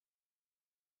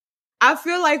I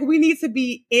feel like we need to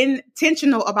be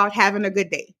intentional about having a good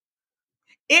day.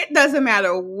 It doesn't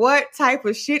matter what type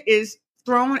of shit is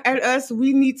thrown at us.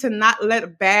 We need to not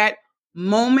let bad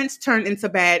moments turn into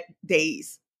bad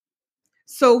days.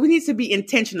 So we need to be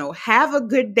intentional. Have a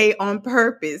good day on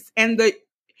purpose. And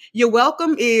you're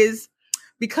welcome is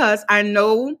because I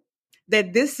know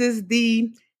that this is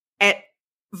the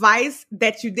advice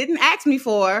that you didn't ask me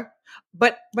for,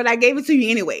 but I gave it to you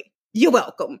anyway. You're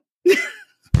welcome.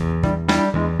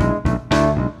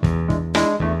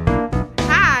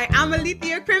 Hi, I'm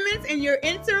Lydia Belton, and you're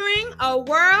entering a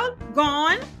world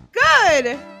gone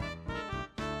good.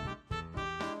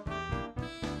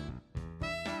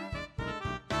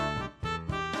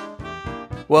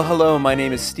 Well, hello, my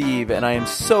name is Steve, and I am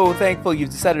so thankful you've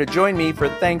decided to join me for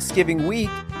Thanksgiving week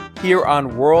here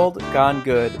on World Gone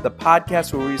Good, the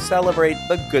podcast where we celebrate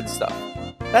the good stuff.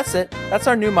 That's it. That's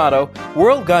our new motto,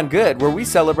 World Gone Good, where we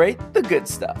celebrate the good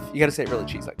stuff. You gotta say it really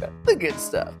cheesy like that. The good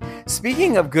stuff.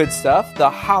 Speaking of good stuff, the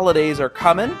holidays are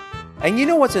coming, and you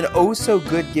know what's an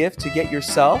oh-so-good gift to get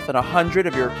yourself and 100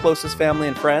 of your closest family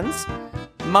and friends?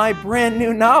 My brand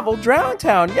new novel,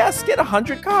 Drowntown. Yes, get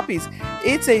 100 copies.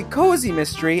 It's a cozy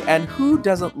mystery, and who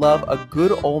doesn't love a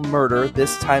good old murder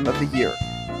this time of the year?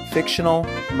 Fictional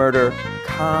murder,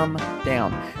 calm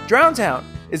down. Drowntown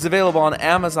is available on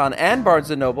Amazon and Barnes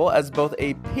 & Noble as both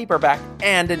a paperback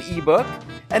and an ebook.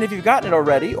 And if you've gotten it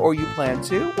already, or you plan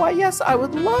to, why yes, I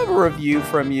would love a review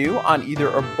from you on either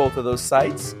or both of those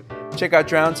sites. Check out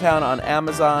Drowntown on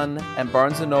Amazon and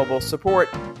Barnes & Noble. Support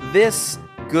this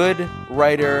good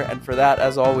writer, and for that,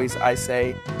 as always, I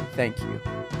say thank you.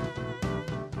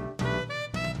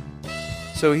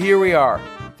 So here we are.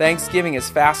 Thanksgiving is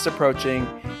fast approaching,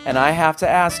 and I have to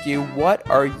ask you, what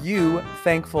are you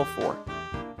thankful for?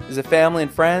 Is it family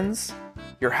and friends?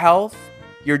 Your health?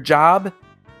 Your job?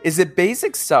 Is it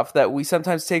basic stuff that we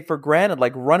sometimes take for granted,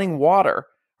 like running water,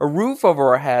 a roof over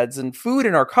our heads, and food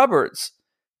in our cupboards?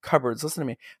 Cupboards, listen to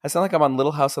me. I sound like I'm on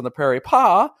Little House on the Prairie.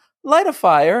 Pa, light a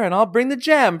fire and I'll bring the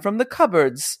jam from the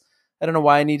cupboards. I don't know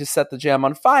why I need to set the jam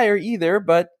on fire either,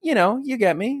 but you know, you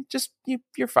get me. Just,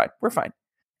 you're fine. We're fine.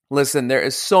 Listen, there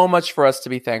is so much for us to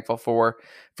be thankful for.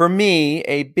 For me,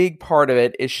 a big part of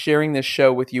it is sharing this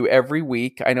show with you every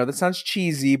week. I know that sounds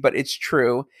cheesy, but it's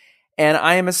true. And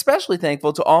I am especially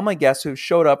thankful to all my guests who have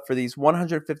showed up for these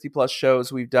 150 plus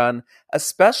shows we've done,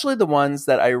 especially the ones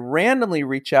that I randomly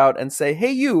reach out and say,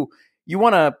 hey, you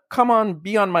want to come on,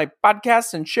 be on my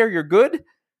podcast and share your good?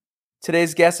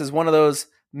 Today's guest is one of those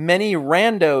many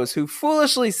randos who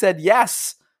foolishly said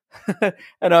yes.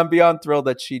 And I'm beyond thrilled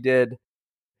that she did.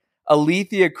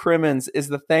 Lydia Belton is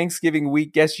the Thanksgiving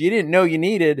week guest you didn't know you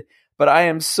needed, but I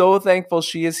am so thankful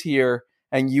she is here,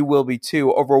 and you will be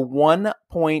too. Over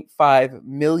 1.5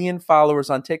 million followers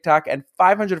on TikTok and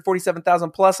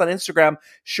 547,000 plus on Instagram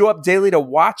show up daily to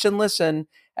watch and listen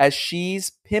as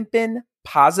she's pimpin'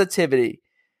 positivity.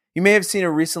 You may have seen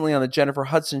her recently on the Jennifer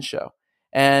Hudson show,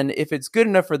 and if it's good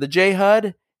enough for the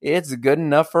J-HUD, it's good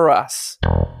enough for us.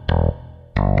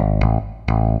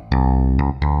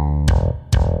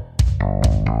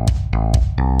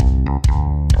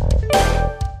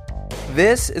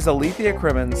 This is Lydia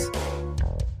Belton,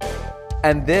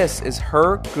 and this is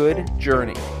her good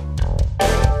journey.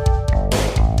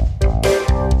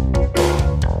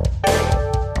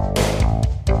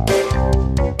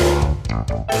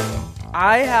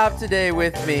 I have today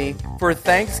with me for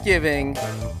Thanksgiving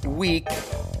week,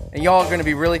 and y'all are going to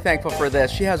be really thankful for this.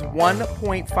 She has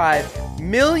 1.5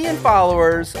 million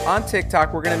followers on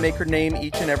TikTok. We're going to make her name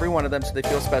each and every one of them so they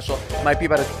feel special. Might be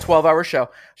about a 12-hour show.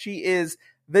 She is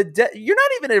you're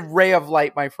not even a ray of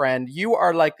light, my friend.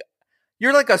 You're like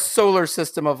a solar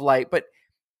system of light. But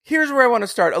here's where I want to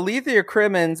start. Lydia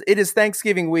Belton, it is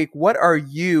Thanksgiving week. What are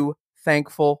you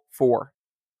thankful for?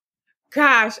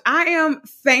 Gosh, I am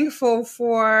thankful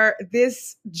for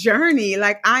this journey.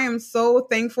 Like, I am so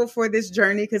thankful for this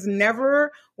journey because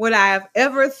never would I have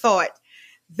ever thought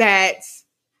that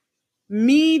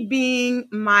me being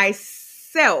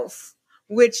myself,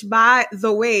 which by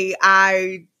the way,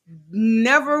 I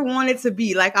never wanted to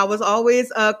be. Like, I was always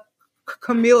a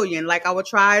chameleon. Like, I would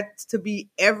try to be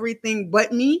everything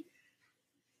but me.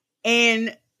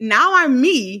 And now I'm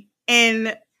me.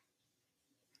 And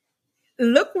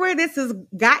look where this has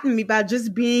gotten me by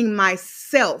just being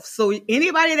myself. So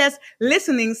anybody that's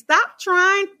listening, stop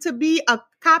trying to be a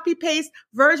copy-paste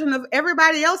version of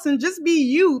everybody else and just be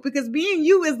you, because being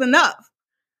you is enough.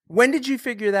 When did you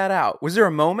figure that out? Was there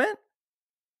a moment?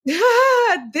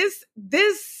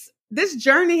 This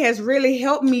journey has really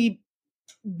helped me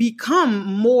become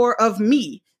more of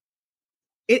me.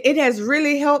 It has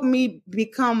really helped me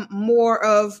become more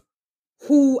of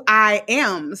who I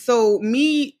am. So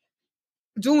me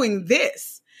doing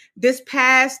this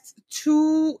past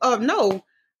 3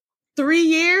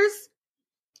 years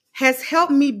has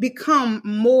helped me become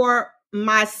more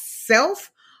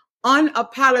myself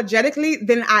unapologetically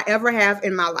than I ever have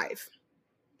in my life.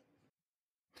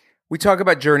 We talk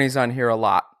about journeys on here a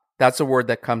lot. That's a word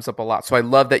that comes up a lot. So I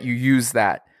love that you use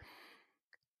that.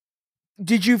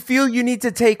 Did you feel you need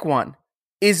to take one?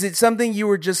 Is it something you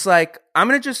were just like, I'm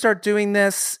going to just start doing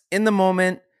this in the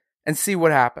moment and see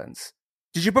what happens?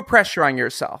 Did you put pressure on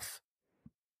yourself?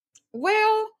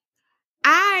 Well,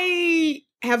 I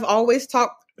have always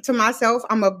talked to myself.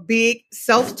 I'm a big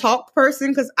self-talk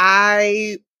person because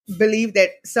I believe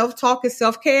that self-talk is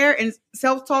self-care and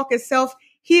self-talk is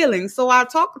self-healing. So I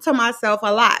talk to myself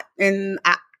a lot, and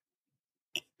I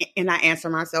answer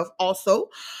myself also.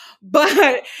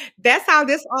 But that's how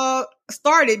this all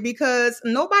started, because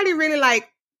nobody was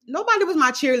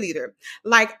my cheerleader.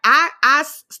 Like I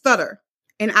stutter,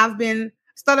 and I've been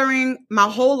stuttering my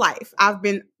whole life. I've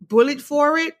been bullied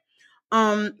for it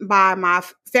by my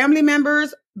family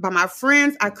members, by my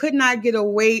friends. I could not get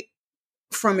away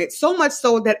from it, so much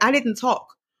so that I didn't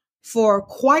talk for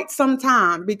quite some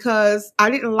time because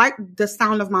I didn't like the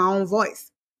sound of my own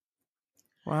voice.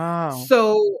 Wow.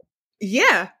 So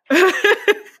yeah.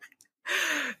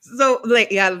 So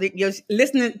like, yeah, you're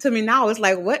listening to me now. It's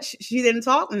like, what? She didn't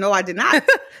talk? No, I did not.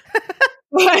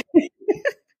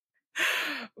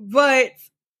 But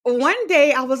one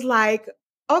day I was like,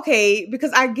 okay,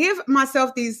 because I give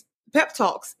myself these pep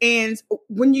talks, and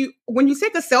when you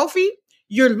take a selfie,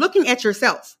 you're looking at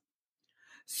yourself.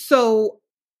 So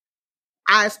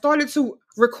I started to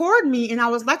record me, and I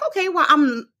was like, okay, well,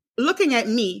 I'm looking at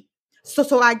me.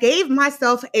 So I gave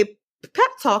myself a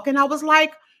pep talk, and I was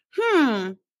like,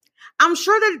 I'm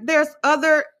sure that there's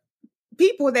other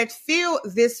people that feel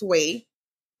this way,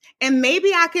 and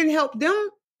maybe I can help them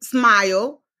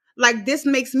smile. Like, this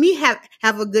makes me have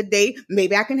a good day.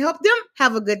 Maybe I can help them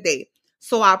have a good day.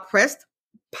 So I pressed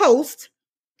post,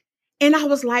 and I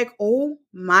was like, oh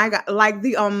my God, like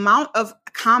the amount of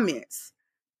comments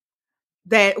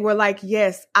that were like,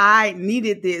 yes, I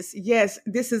needed this. Yes,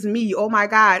 this is me. Oh my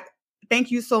God,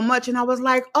 thank you so much. And I was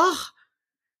like, oh,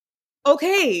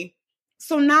 okay.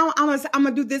 So now I'm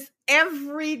gonna do this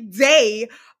every day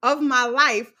of my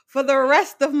life for the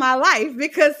rest of my life,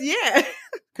 because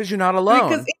because you're not alone.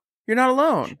 Because you're not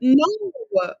alone.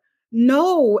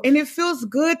 No. And it feels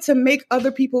good to make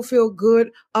other people feel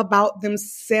good about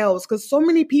themselves, because so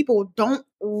many people don't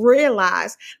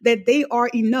realize that they are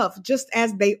enough just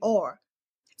as they are.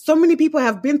 So many people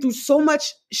have been through so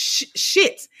much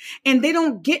shit, and they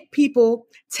don't get people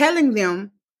telling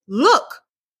them, look,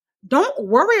 don't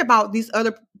worry about these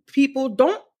other people.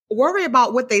 Don't worry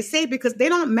about what they say, because they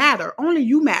don't matter. Only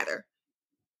you matter.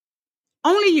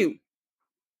 Only you.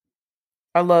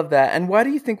 I love that. And why do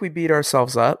you think we beat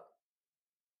ourselves up?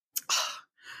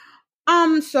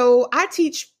 So I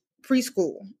teach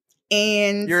preschool,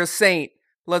 and You're a saint.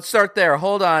 Let's start there.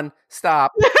 Hold on.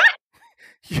 Stop.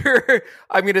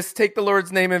 I'm going to take the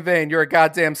Lord's name in vain. You're a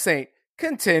goddamn saint.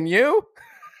 Continue.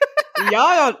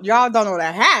 y'all don't know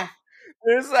that half.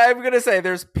 I'm going to say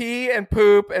there's pee and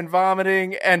poop and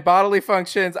vomiting and bodily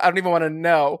functions. I don't even want to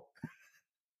know.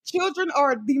 Children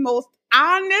are the most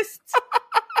honest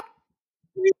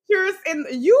creatures, and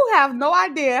you have no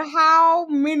idea how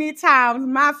many times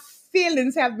my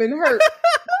feelings have been hurt.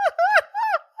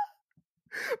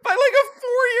 By like a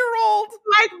 4-year-old.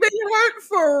 Like, been hurt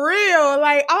for real.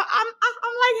 Like, I'm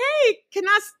like, hey, can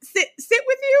I sit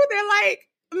with you? They're like,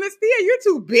 Miss Thea, you're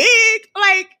too big.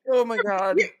 Like, oh my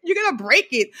God, you're gonna break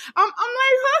it. I'm like,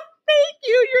 huh, thank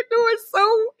you.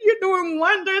 You're doing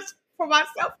wonders for my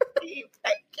self-esteem.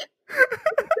 Thank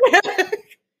you.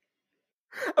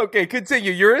 Okay,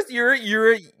 continue.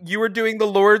 You were doing the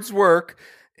Lord's work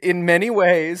in many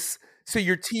ways. So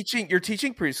you're teaching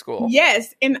preschool.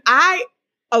 Yes, and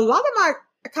a lot of my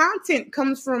content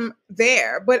comes from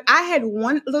there. But I had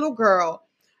one little girl.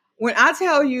 When I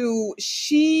tell you,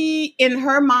 she, in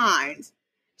her mind,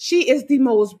 she is the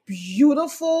most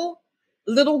beautiful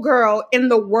little girl in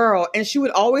the world, and she would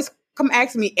always come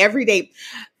ask me every day,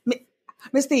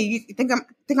 Miss T, you think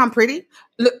I'm pretty?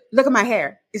 Look at my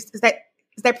hair. Is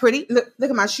that pretty? Look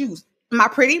at my shoes. Am I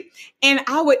pretty? And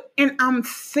I'm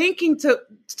thinking to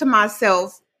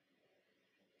myself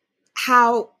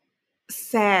how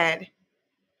sad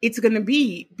it's gonna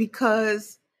be,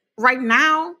 because right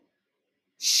now,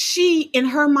 she, in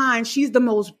her mind, she's the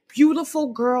most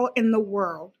beautiful girl in the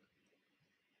world.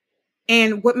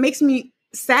 And what makes me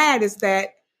sad is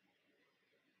that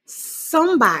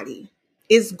somebody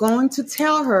is going to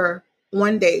tell her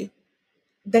one day,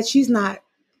 that she's not.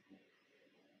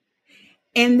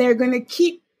 And they're going to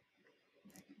keep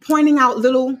pointing out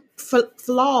little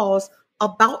flaws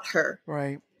about her.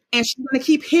 Right. And she's going to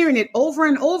keep hearing it over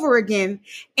and over again.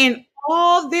 And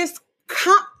all this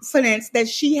confidence that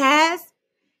she has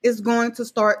is going to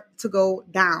start to go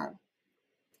down.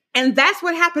 And that's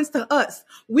what happens to us.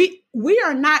 We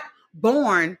are not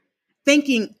born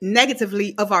thinking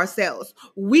negatively of ourselves.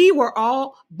 We were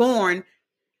all born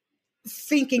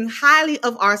thinking highly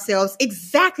of ourselves,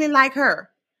 exactly like her,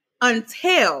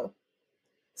 until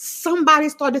somebody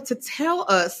started to tell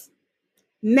us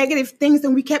negative things,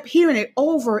 and we kept hearing it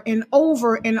over and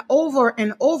over and over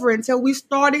and over until we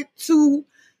started to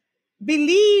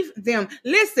believe them.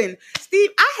 Listen, Steve,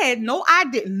 I had no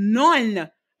idea, none.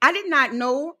 I did not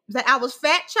know that I was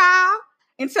fat, child,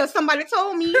 until somebody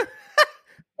told me. and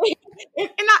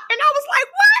I was like,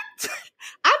 what?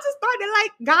 I just thought that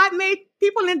like God made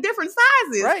people in different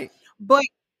sizes. Right. But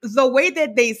the way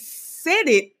that they said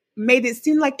it made it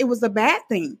seem like it was a bad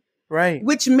thing. Right.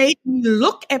 Which made me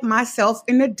look at myself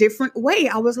in a different way.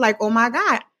 I was like, oh my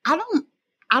God, I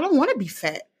don't want to be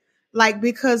fat. Like,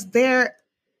 because they're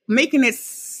making it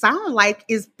sound like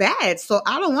it's bad. So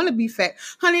I don't want to be fat.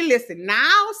 Honey, listen,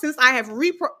 now since I have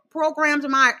reprogrammed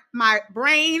my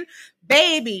brain,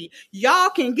 baby, y'all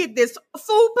can get this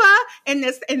fupa and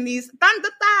these thunder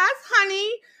thighs,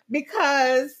 honey,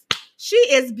 because she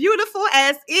is beautiful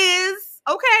as is.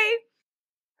 Okay.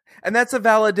 And that's a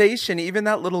validation. Even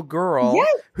that little girl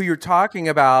Yes. who you're talking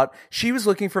about, she was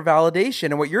looking for validation.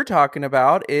 And what you're talking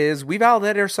about is we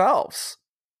validate ourselves.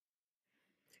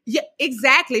 Yeah,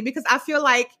 exactly. Because I feel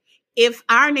like if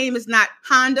our name is not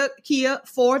Honda, Kia,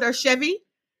 Ford, or Chevy,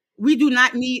 we do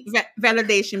not need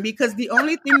validation, because the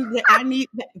only thing that I need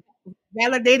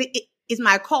validated is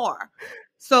my car.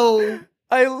 So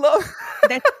I love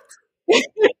that.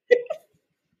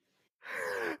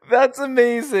 That's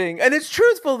amazing. And it's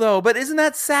truthful though, but isn't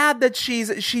that sad that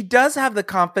she does have the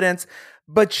confidence,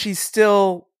 but she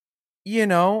still,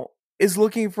 is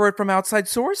looking for it from outside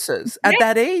sources at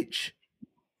that age.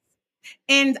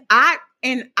 And I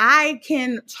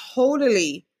can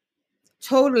totally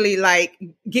like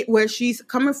get where she's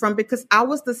coming from, because I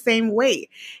was the same way.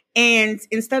 And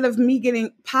instead of me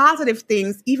getting positive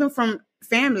things, even from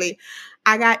family,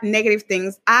 I got negative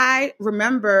things. I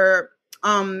remember,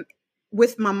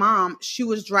 with my mom, she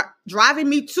was driving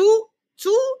me to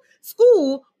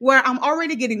school where I'm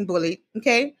already getting bullied.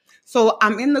 Okay. So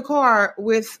I'm in the car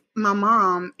with my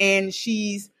mom, and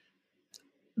she's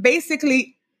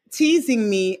basically teasing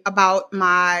me about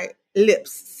my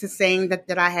lips, saying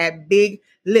that I had big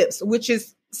lips, which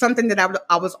is something that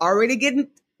I was already getting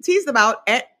teased about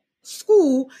at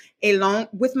school, along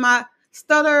with my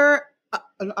stutter,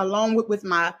 along with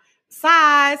my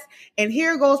size. And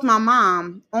here goes my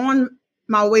mom on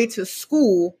my way to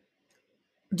school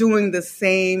doing the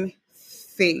same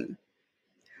thing.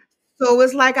 So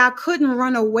it's like I couldn't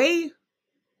run away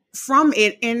from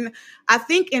it. And I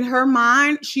think in her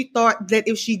mind, she thought that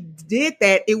if she did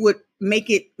that, it would make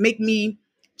me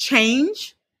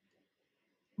change.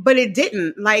 But it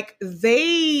didn't. Like,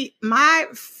 my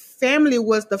family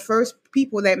was the first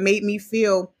people that made me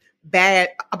feel bad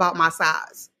about my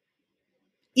size.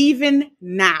 Even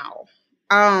now,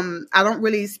 I don't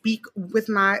really speak with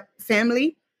my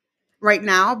family right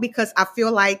now, because I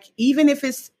feel like even if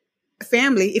it's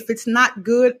family, if it's not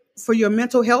good for your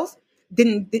mental health,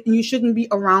 then you shouldn't be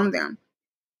around them.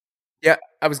 Yeah,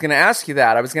 I was going to ask you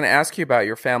that. I was going to ask you about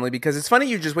your family, because it's funny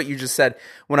what you just said.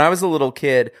 When I was a little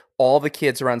kid, all the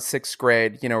kids around 6th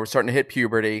grade, were starting to hit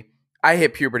puberty. I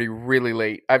hit puberty really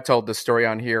late. I've told this story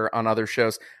on here on other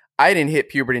shows. I didn't hit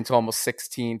puberty until almost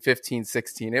 16, 15,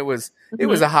 16. It was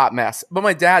a hot mess. But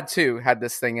my dad too had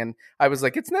this thing, and I was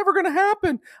like, it's never going to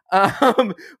happen.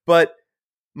 But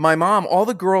my mom, all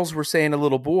the girls were saying to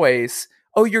little boys,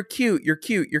 oh, you're cute, you're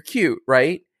cute, you're cute,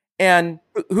 right? And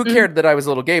who cared that I was a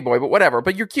little gay boy, but whatever.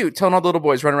 But you're cute, telling all the little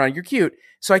boys running around, you're cute.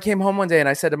 So I came home one day and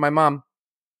I said to my mom,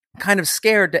 kind of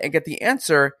scared to get the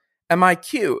answer, am I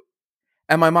cute?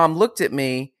 And my mom looked at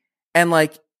me and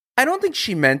like, I don't think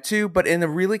she meant to, but in a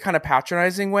really kind of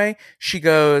patronizing way, she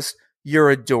goes, you're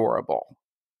adorable.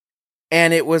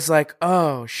 And it was like,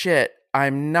 oh shit,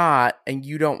 I'm not, and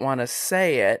you don't want to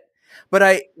say it.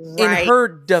 But in her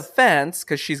defense,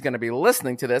 because she's going to be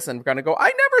listening to this and going to go, I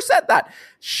never said that.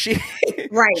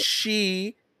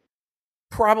 She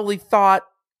probably thought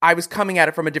I was coming at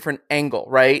it from a different angle,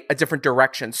 right? A different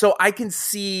direction. So I can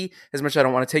see, as much as I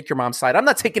don't want to take your mom's side, I'm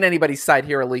not taking anybody's side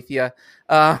here, Alethea.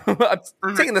 I'm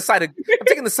taking the side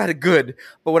of good.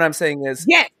 But what I'm saying is,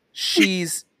 she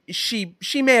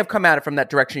may have come at it from that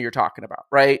direction you're talking about,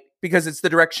 right? Because it's the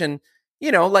direction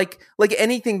like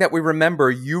anything that we remember,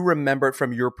 you remember it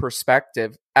from your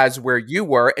perspective as where you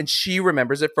were, and she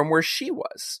remembers it from where she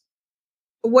was.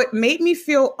 What made me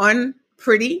feel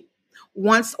unpretty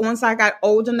once I got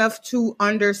old enough to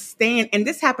understand, and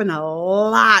this happened a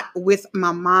lot with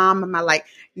my mom and my like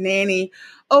nanny.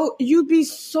 Oh, you'd be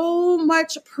so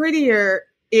much prettier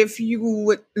if you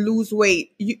would lose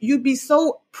weight. You'd be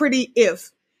so pretty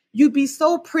if. You'd be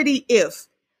so pretty if.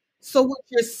 So what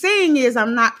you're saying is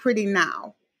I'm not pretty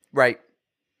now. Right.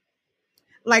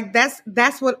 Like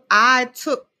that's what I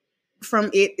took from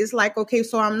it. It's like, okay,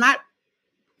 so I'm not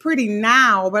pretty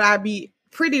now, but I'd be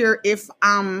prettier if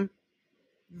I'm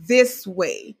this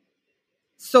way.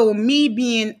 So me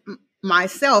being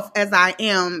myself as I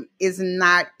am is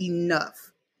not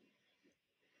enough.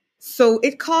 So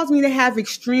it caused me to have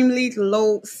extremely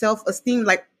low self-esteem.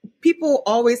 Like people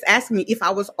always ask me if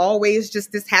I was always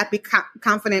just this happy,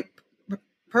 confident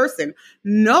person.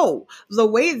 No, the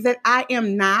way that I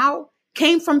am now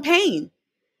came from pain.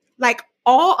 Like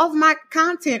all of my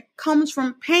content comes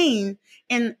from pain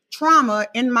and trauma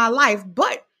in my life,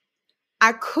 but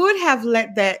I could have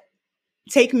let that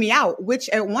take me out, which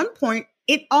at one point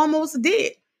it almost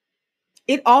did.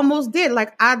 It almost did.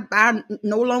 Like I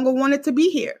no longer wanted to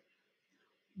be here.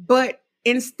 But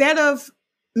instead of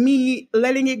me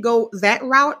letting it go that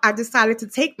route, I decided to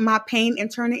take my pain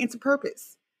and turn it into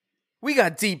purpose. We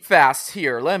got deep fast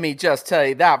here. Let me just tell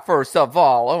you that first of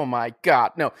all. Oh my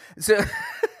God. No. So,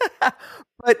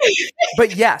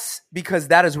 but yes, because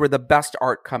that is where the best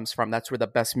art comes from. That's where the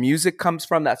best music comes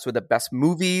from. That's where the best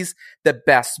movies, the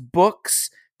best books,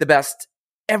 the best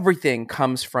everything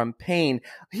comes from pain.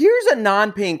 Here's a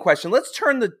non-pain question. Let's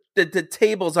turn the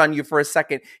tables on you for a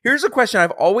second. Here's a question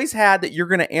I've always had that you're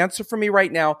going to answer for me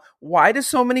right now. Why do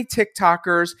so many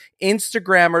TikTokers,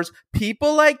 Instagrammers,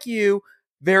 people like you,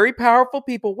 very powerful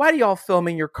people, why do y'all film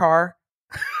in your car?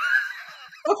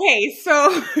 Okay,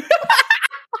 so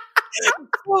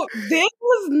well, this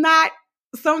was not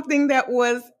something that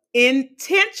was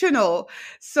intentional.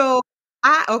 So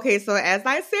so as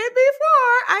I said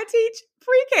before, I teach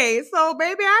pre-K. So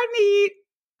baby, I need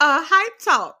a hype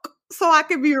talk so I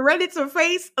can be ready to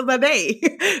face the day.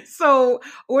 So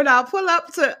when I pull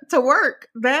up to work,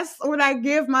 that's when I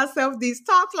give myself these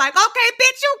talks like, okay,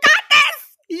 bitch, you got this.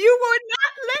 You will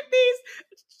not let these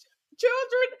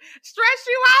children stress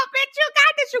you out, bitch. You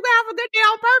got this. You gonna have a good day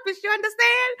on purpose. You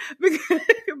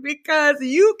understand? Because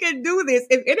you can do this.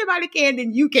 If anybody can,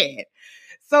 then you can.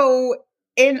 So,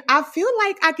 and I feel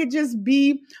like I could just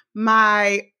be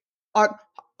my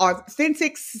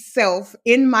authentic self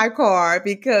in my car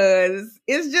because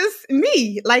it's just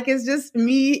me. Like it's just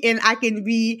me, and I can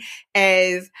be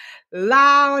as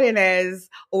loud and as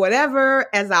whatever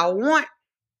as I want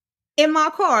in my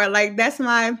car. Like that's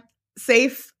my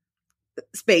safe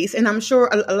space. And I'm sure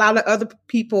a lot of other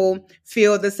people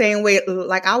feel the same way.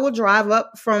 Like I will drive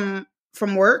up from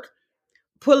work,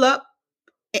 pull up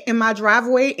in my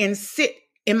driveway and sit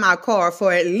in my car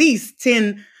for at least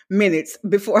 10 minutes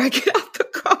before I get out the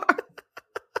car.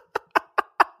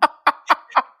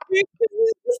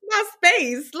 It's my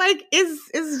space. Like it's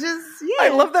just, yeah. I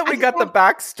love that we got the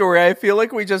backstory. I feel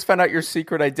like we just found out your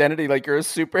secret identity. Like you're a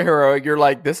superhero. You're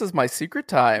like, this is my secret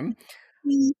time.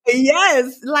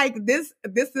 Yes, like this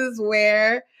is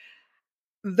where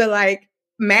the like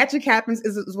magic happens.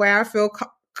 Is where I feel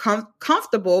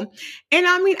comfortable, and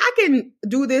I mean I can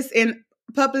do this in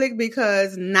public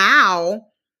because now.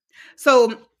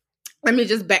 So let me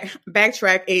just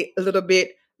backtrack a little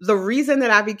bit. The reason that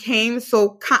I became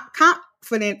so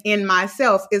confident in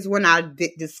myself is when I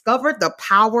discovered the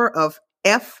power of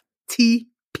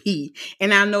FTP,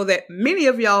 and I know that many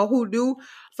of y'all who do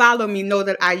follow me know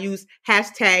that I use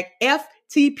hashtag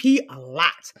FTP a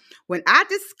lot. When I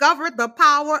discovered the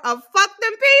power of fuck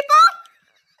them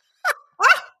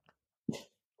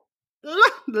people,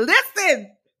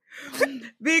 listen,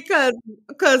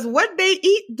 because what they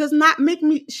eat does not make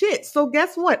me shit. So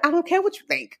guess what? I don't care what you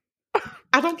think.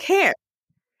 I don't care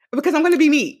because I'm going to be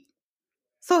me.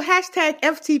 So hashtag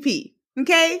FTP.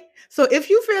 Okay. So if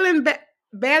you feeling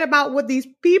bad about what these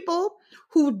people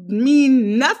who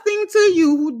mean nothing to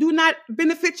you, who do not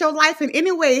benefit your life in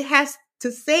any way, has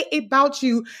to say about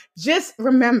you, just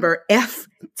remember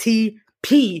FTP.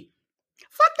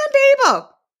 Fuck them people.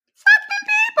 Fuck them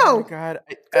people. Oh my God.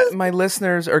 My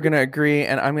listeners are going to agree,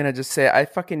 and I'm going to just say, I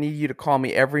fucking need you to call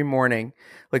me every morning.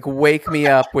 Like, wake me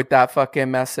up with that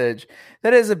fucking message.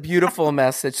 That is a beautiful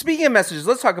message. Speaking of messages,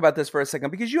 let's talk about this for a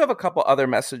second, because you have a couple other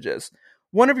messages.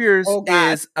 One of yours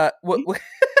is...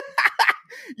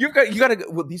 you got to.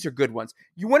 Well, these are good ones.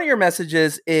 One of your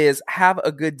messages is have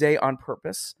a good day on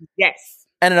purpose. Yes.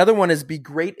 And another one is be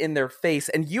great in their face.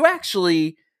 And you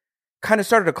actually kind of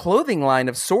started a clothing line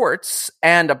of sorts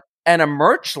and a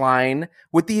merch line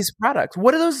with these products.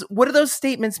 What do those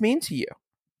statements mean to you?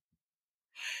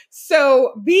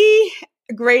 So be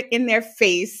great in their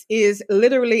face is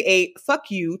literally a fuck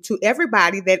you to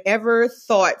everybody that ever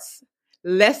thought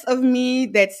less of me,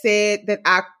 that said that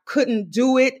I couldn't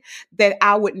do it, that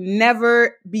I would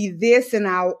never be this and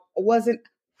I wasn't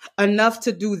enough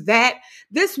to do that.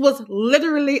 This was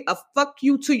literally a fuck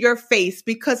you to your face,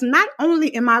 because not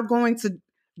only am I going to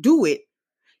do it,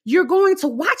 you're going to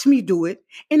watch me do it,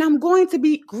 and I'm going to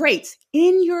be great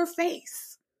in your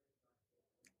face.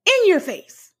 In your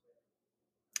face.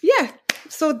 Yeah.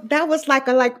 So that was like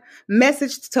a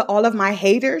message to all of my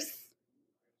haters.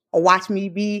 Watch me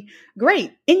be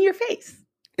great in your face.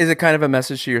 Is it kind of a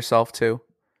message to yourself too?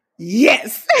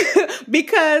 Yes.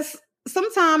 Because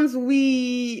sometimes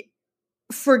we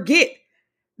forget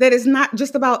that it's not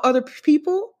just about other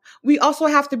people. We also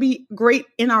have to be great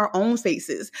in our own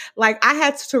faces. Like, I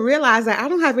had to realize that I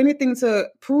don't have anything to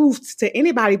prove to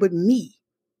anybody but me.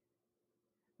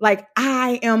 Like,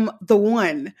 I am the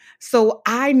one. So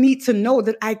I need to know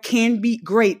that I can be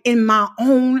great in my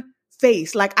own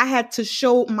face. Like, I had to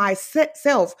show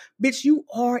myself, bitch, you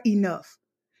are enough.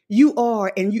 You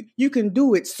are, and you can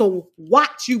do it. So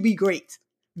watch you be great.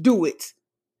 Do it.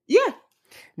 Yeah.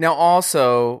 Now,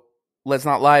 also, let's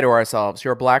not lie to ourselves.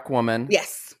 You're a Black woman.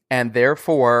 Yes. And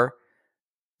therefore,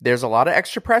 there's a lot of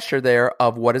extra pressure there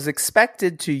of what is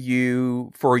expected to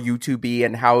you for you to be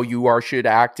and how you should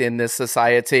act in this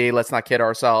society. Let's not kid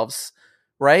ourselves,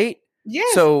 right?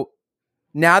 Yes. So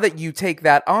now that you take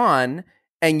that on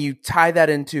and you tie that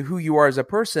into who you are as a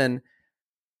person,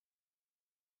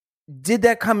 did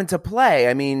that come into play?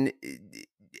 I mean,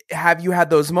 have you had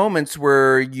those moments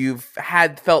where you've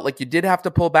felt like you did have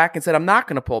to pull back and said, I'm not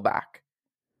going to pull back?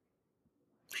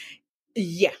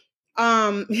 Yeah.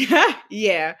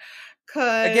 Yeah.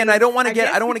 Again, I don't want to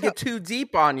get too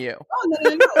deep on you. Oh,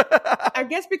 no. I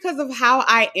guess because of how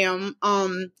I am,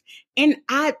 and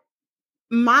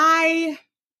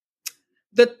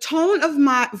the tone of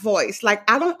my voice, like,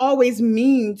 I don't always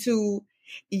mean to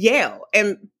yell,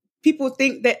 and people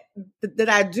think that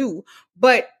I do,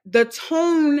 but the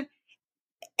tone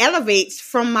elevates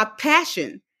from my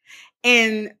passion.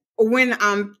 And when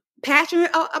I'm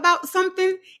passionate about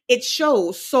something, it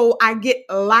shows. So I get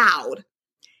loud.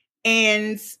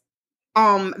 And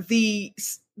the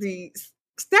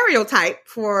stereotype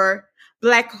for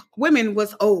Black women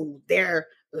was, oh, they're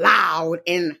loud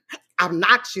and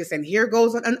obnoxious, and here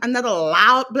goes another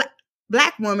loud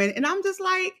black woman. And I'm just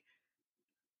like,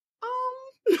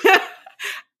 I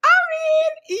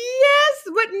mean, yes,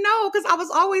 but no, because I was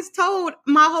always told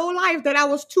my whole life that I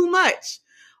was too much.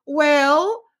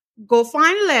 Well, go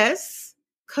find less,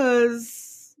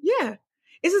 because yeah,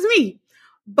 this is me.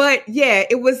 But yeah,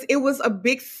 it was a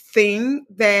big thing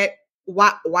that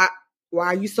why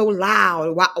are you so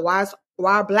loud? Why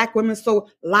are Black women so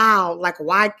loud? Like,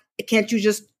 why can't you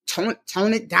just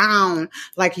tone it down?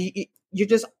 Like, you're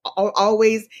just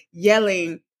always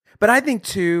yelling. But I think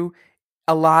too,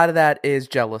 a lot of that is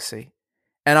jealousy.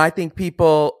 And I think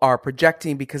people are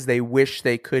projecting because they wish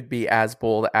they could be as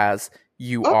bold as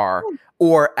you are,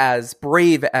 or as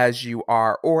brave as you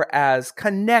are, or as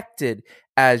connected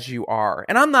as you are.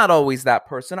 And I'm not always that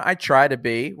person. I try to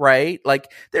be, right?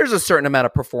 Like, there's a certain amount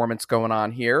of performance going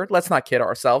on here. Let's not kid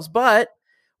ourselves. But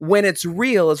when it's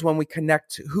real is when we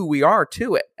connect who we are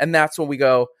to it. And that's when we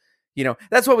go,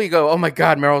 that's when we go, oh my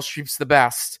God, Meryl Streep's the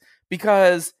best.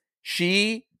 Because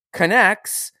she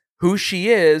connects who she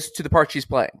is to the part she's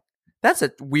playing. That's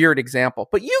a weird example,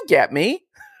 but you get me.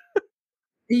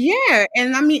 Yeah.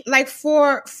 And I mean, like,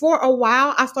 for a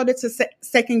while, I started to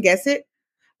second guess it.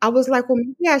 I was like, well,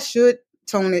 maybe I should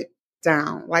tone it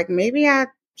down. Like, maybe I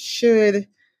should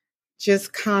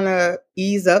just kind of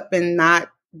ease up and not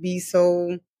be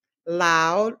so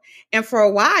loud. And for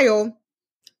a while,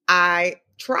 I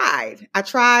tried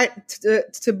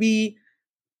to be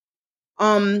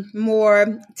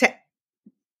more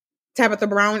Tabitha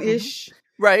Brown-ish.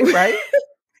 Right.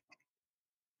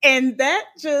 And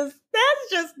that's just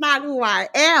not who I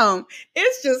am.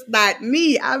 It's just not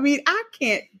me. I mean, I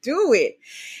can't do it.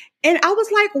 And I was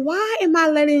like, why am I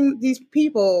letting these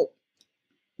people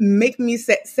make me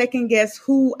second guess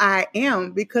who I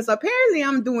am? Because apparently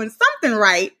I'm doing something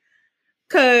right.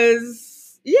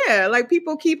 Because, yeah, like,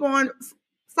 people keep on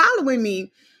following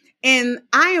me. And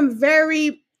I am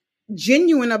very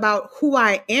genuine about who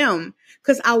I am.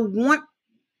 Because I want,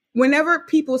 whenever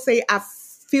people say, I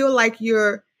feel like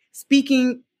you're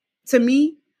speaking to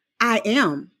me, I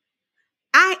am.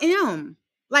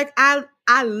 Like I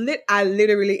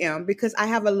literally am, because I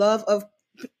have a love of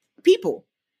people.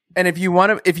 And if you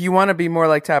want to be more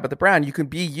like Tabitha Brown, you can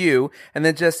be you and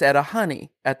then just add a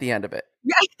honey at the end of it.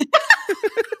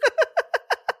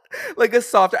 Like a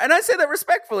softer. And I say that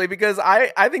respectfully because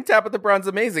I think Tabitha Brown's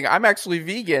amazing. I'm actually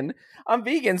vegan. I'm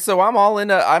vegan, so I'm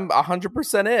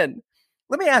 100% in.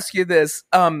 Let me ask you this.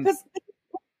 Because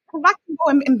I can go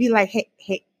and be like, hey,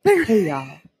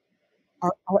 y'all,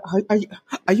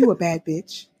 are you a bad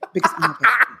bitch? Because I'm a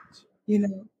bad bitch, you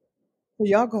know. So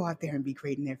y'all go out there and be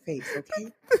great in their face,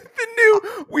 okay?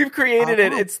 We've created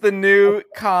it. It's the new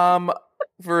calm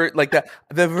for like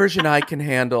the version I can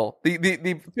handle.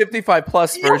 The 55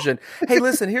 plus version. Hey,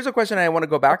 listen, here's a question I want to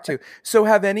go back to. So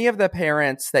have any of the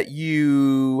parents that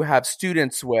you have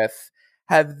students with,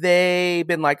 have they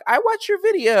been like, I watch your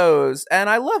videos and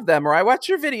I love them, or I watch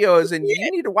your videos and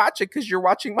you need to watch it because you're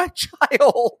watching my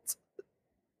child?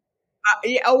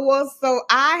 Well, so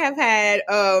I have had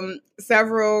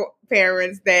several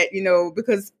parents that,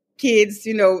 because kids,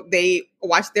 they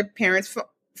watch their parents'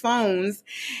 phones,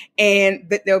 and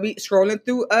that they'll be scrolling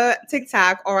through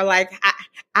TikTok or like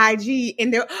IG,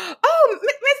 and they're, oh,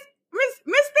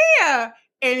 Miss Thea,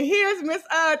 and here's Miss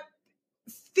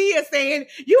Thea saying,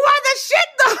 you are the shit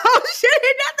though. She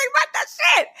ain't nothing but the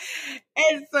shit.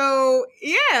 And so,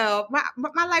 yeah,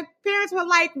 my like parents were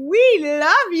like, we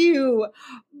love you.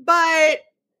 But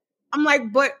I'm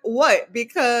like, but what?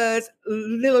 Because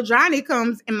little Johnny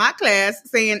comes in my class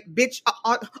saying bitch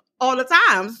all the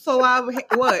time. So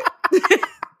what?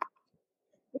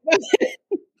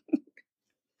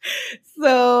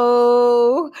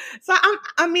 So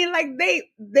I mean, like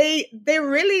they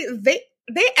really,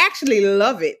 they actually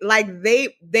love it. Like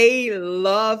they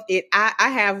love it. I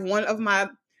have one of my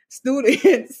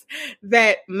students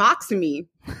that mocks me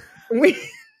when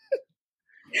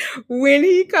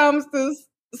he comes to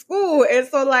school. And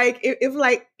so like, if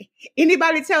like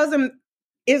anybody tells him,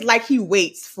 it's like he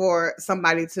waits for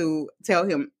somebody to tell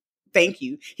him thank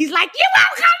you. He's like, you're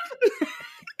welcome.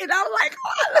 And I'm like,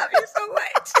 oh, I love you so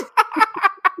much.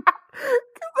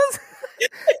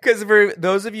 Because for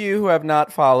those of you who have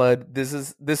not followed, this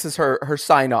is her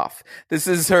sign off. This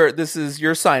is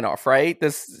your sign off, right?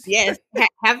 Yes.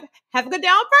 Have a good day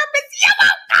on purpose. You're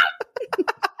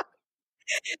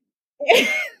welcome.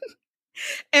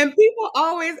 And people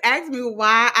always ask me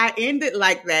why I end it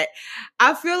like that.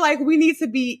 I feel like we need to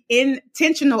be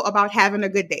intentional about having a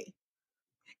good day.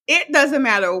 It doesn't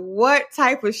matter what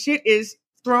type of shit is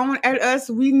thrown at us.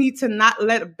 We need to not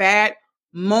let bad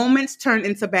moments turn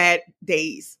into bad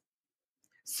days.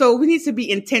 So we need to be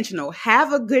intentional.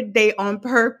 Have a good day on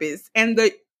purpose. And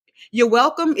you're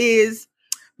welcome is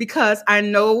because I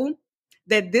know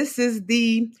that this is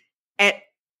the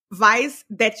advice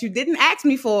that you didn't ask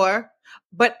me for,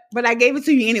 but I gave it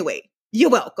to you anyway. You're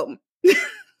welcome.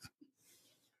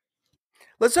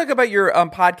 Let's talk about your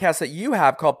podcast that you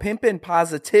have called Pimpin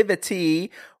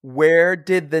Positivity. Where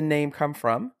did the name come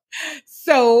from?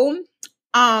 So,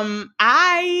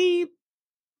 I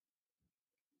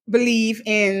believe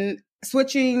in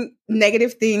switching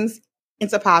negative things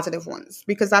into positive ones,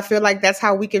 because I feel like that's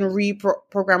how we can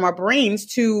reprogram our brains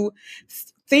to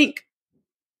think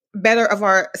better of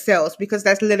ourselves, because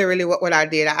that's literally what I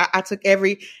did. I took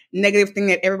every negative thing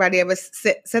that everybody ever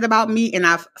said about me, and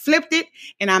I've flipped it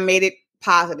and I made it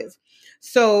positive.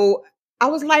 So I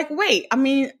was like, wait, I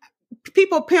mean,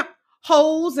 people pimp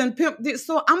hoes and pimp this,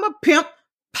 so I'm a pimp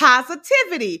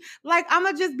positivity. Like, I'm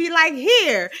gonna just be like,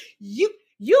 here, you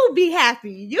be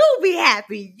happy, you be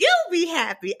happy, you be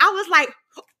happy. I was like,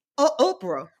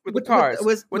 Oprah with the cars,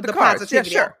 with the cars.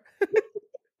 positivity. Yeah, sure.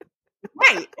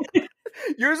 Right.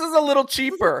 Yours is a little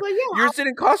cheaper. Yeah, yours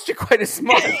didn't cost you quite as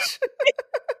much.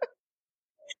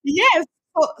 Yes.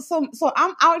 So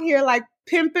I'm out here like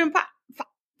pimping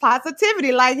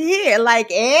positivity, like here,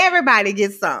 like everybody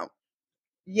gets some.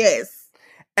 Yes.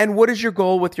 And what is your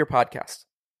goal with your podcast?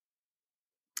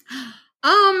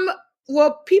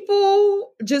 Well,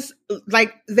 people just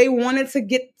like, they wanted to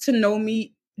get to know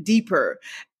me deeper.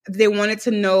 They wanted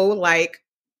to know like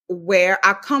where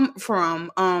I come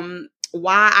from,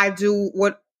 why I do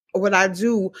what I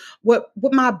do, what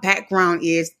my background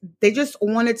is. They just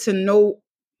wanted to know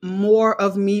more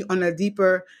of me on a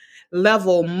deeper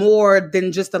level, more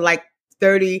than just the like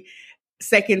 30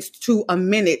 seconds to a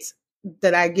minute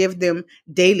that I give them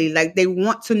daily. Like, they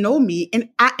want to know me, and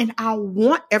I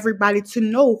want everybody to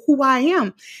know who I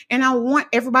am. And I want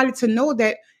everybody to know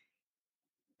that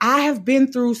I have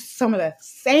been through some of the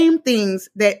same things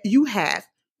that you have,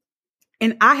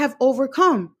 and I have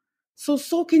overcome. So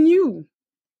can you.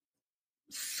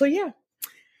 So yeah.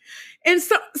 And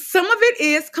so some of it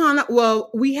is kind of,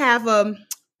 well, we have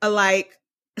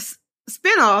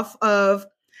spinoff of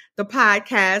the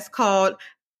podcast called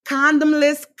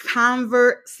Condomless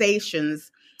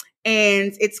Conversations.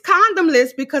 And it's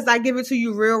condomless because I give it to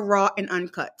you real raw and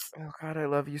uncut. Oh God, I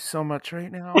love you so much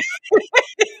right now.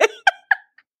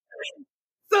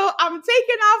 So I'm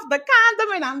taking off the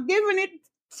condom and I'm giving it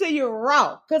to you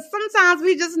raw. Because sometimes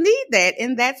we just need that.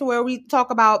 And that's where we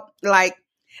talk about like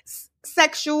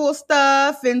sexual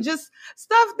stuff and just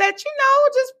stuff that,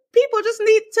 just people just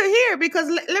need to hear. Because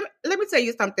let me tell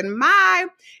you something. My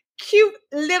cute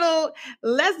little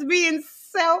lesbian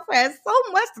self has so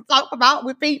much to talk about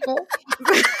with people.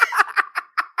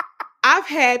 I've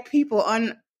had people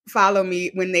unfollow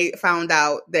me when they found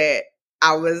out that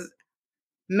I was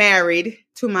married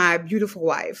to my beautiful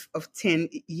wife of 10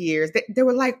 years. They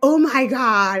were like, oh my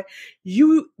God,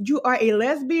 you are a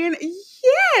lesbian?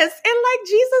 Yes. And like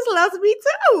Jesus loves me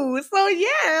too. So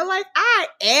yeah, like I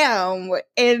am.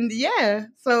 And yeah.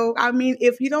 So I mean,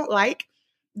 if you don't like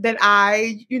that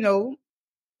I,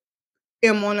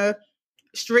 am on a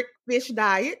strict fish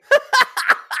diet.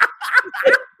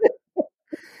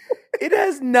 It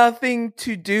has nothing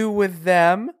to do with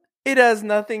them. It has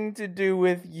nothing to do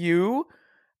with you.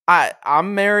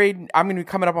 I'm married. I'm going to be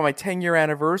coming up on my 10-year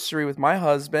anniversary with my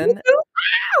husband.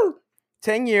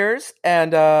 10 years,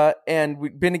 and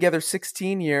we've been together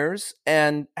 16 years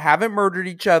and haven't murdered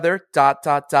each other, ...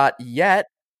 yet.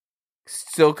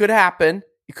 Still could happen.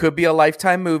 It could be a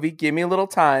Lifetime movie. Give me a little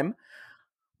time.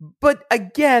 But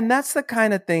again, that's the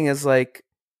kind of thing is like,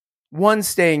 one,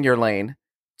 stay in your lane.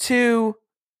 Two,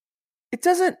 it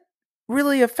doesn't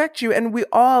really affect you. And we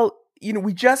all,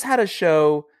 we just had a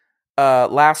show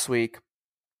last week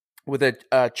with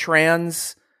a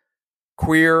trans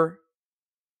queer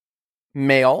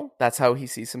male. That's how he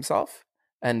sees himself.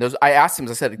 And I asked him,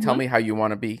 I said, tell me how you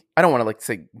want to be. I don't want to like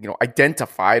say,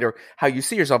 identified or how you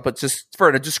see yourself, but just for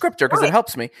a descriptor because it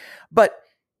helps me. But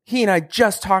he and I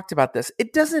just talked about this.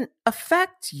 It doesn't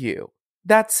affect you.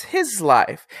 That's his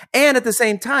life. And at the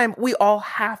same time, we all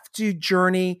have to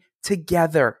journey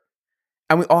together.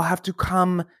 And we all have to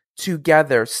come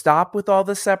together. Stop with all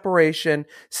the separation.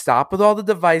 Stop with all the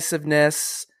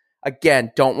divisiveness.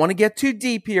 Again, don't want to get too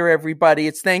deep here, everybody.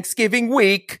 It's Thanksgiving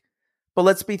week. But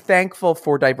let's be thankful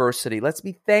for diversity. Let's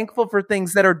be thankful for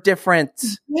things that are different.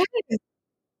 Yes.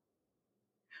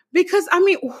 Because, I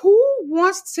mean, who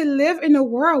wants to live in a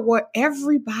world where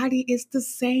everybody is the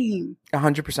same?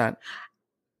 100%.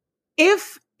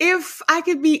 If I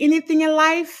could be anything in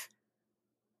life,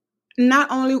 not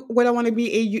only would I want to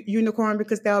be a unicorn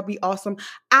because that would be awesome,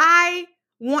 I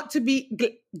want to be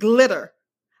glitter.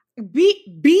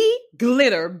 Be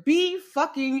glitter. Be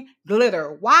fucking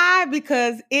glitter. Why?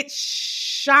 Because it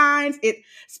shines, it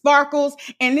sparkles,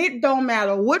 and it don't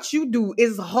matter what you do.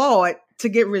 It's hard to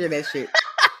get rid of that shit.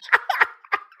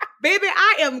 Baby,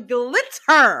 I am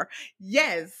glitter.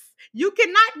 Yes. You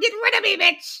cannot get rid of me,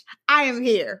 bitch. I am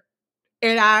here.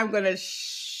 And I'm going to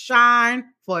shine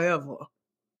forever.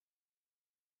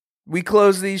 We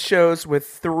close these shows with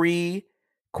 3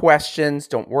 questions.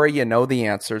 Don't worry, you know the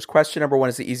answers. Question number 1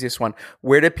 is the easiest one.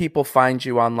 Where do people find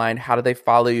you online? How do they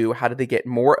follow you? How do they get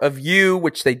more of you,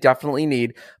 which they definitely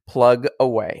need? Plug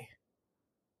away.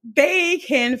 They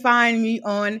can find me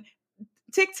on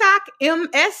TikTok,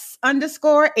 MS_HDIC.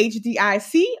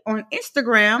 On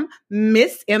Instagram,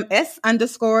 Miss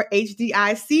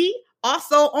MS_HDIC.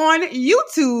 Also on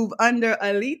YouTube under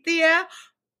Alethea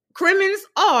Crimmins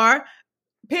or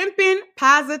Pimpin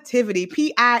Positivity.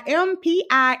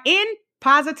 PIMPIN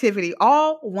Positivity.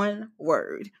 All one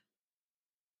word.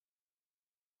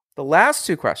 The last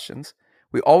 2 questions,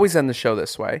 we always end the show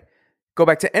this way. Go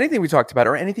back to anything we talked about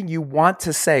or anything you want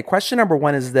to say. Question number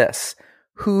 1 is this.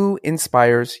 Who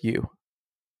inspires you?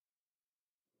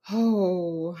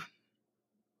 Oh,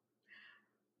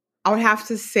 I would have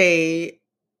to say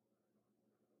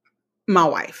my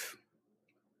wife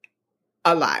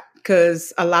a lot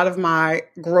because a lot of my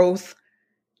growth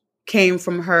came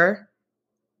from her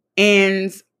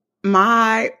and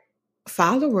my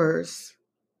followers.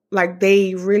 Like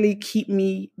they really keep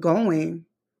me going.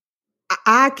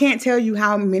 I can't tell you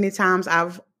how many times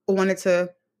I've wanted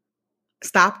to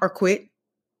stop or quit.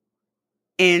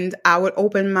 And I would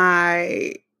open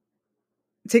my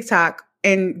TikTok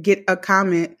and get a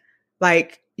comment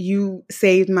like, you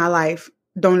saved my life.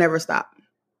 Don't ever stop.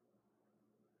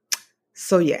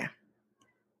 So yeah,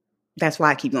 that's why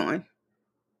I keep going.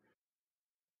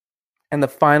 And the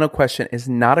final question is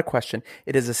not a question.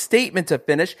 It is a statement to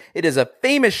finish. It is a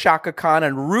famous Shaka Khan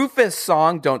and Rufus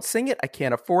song. Don't sing it. I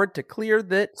can't afford to clear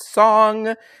that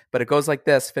song. But it goes like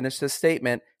this. Finish this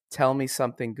statement. Tell me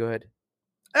something good.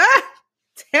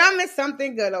 Tell me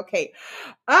something good. Okay.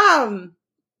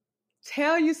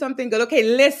 Tell you something good. Okay,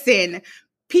 listen.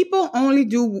 People only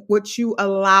do what you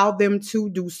allow them to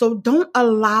do. So don't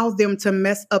allow them to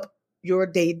mess up your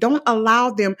day. Don't allow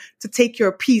them to take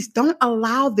your peace. Don't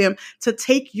allow them to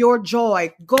take your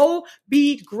joy. Go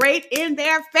be great in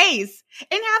their face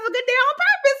and have a good day on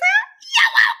purpose, huh?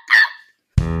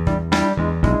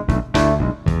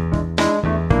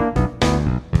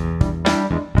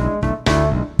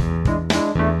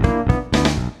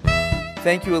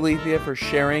 Thank you, Alethea, for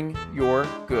sharing your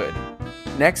good.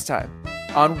 Next time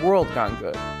on World Gone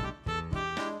Good.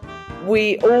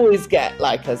 We always get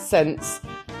like a sense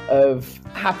of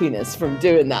happiness from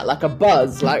doing that, like a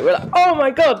buzz. Like we're like, oh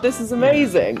my God, this is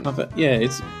amazing. Yeah,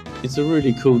 it's a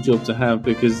really cool job to have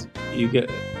because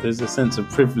there's a sense of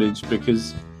privilege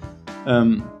because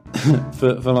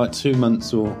for like 2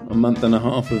 months or a month and a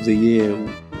half of the year,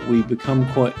 we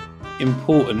become quite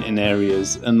important in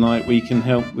areas, and like we can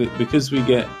help because we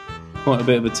get quite a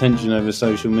bit of attention over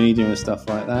social media and stuff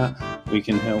like that. We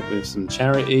can help with some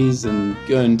charities and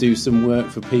go and do some work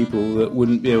for people that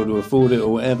wouldn't be able to afford it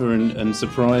or whatever, and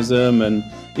surprise them. And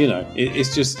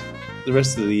it's just the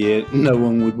rest of the year no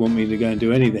one would want me to go and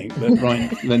do anything,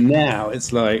 but now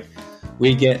it's like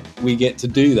we get to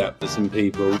do that for some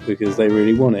people because they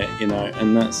really want it,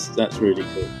 and that's really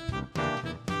cool.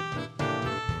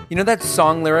 You know that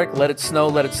song lyric, let it snow,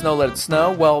 let it snow, let it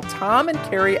snow? Well, Tom and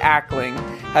Carrie Ackling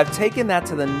have taken that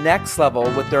to the next level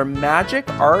with their magic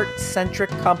art-centric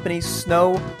company,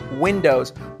 Snow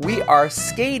Windows. We are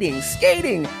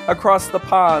skating across the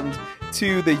pond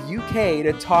to the UK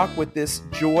to talk with this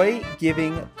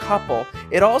joy-giving couple.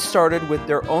 It all started with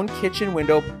their own kitchen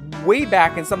window way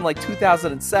back in something like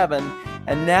 2007,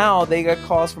 and now they get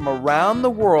calls from around the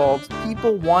world,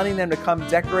 people wanting them to come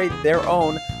decorate their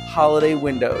own holiday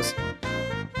windows.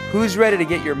 Who's ready to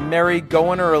get your merry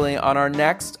going early on our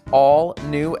next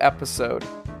all-new episode?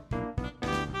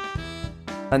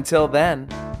 Until then,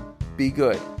 be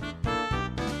good.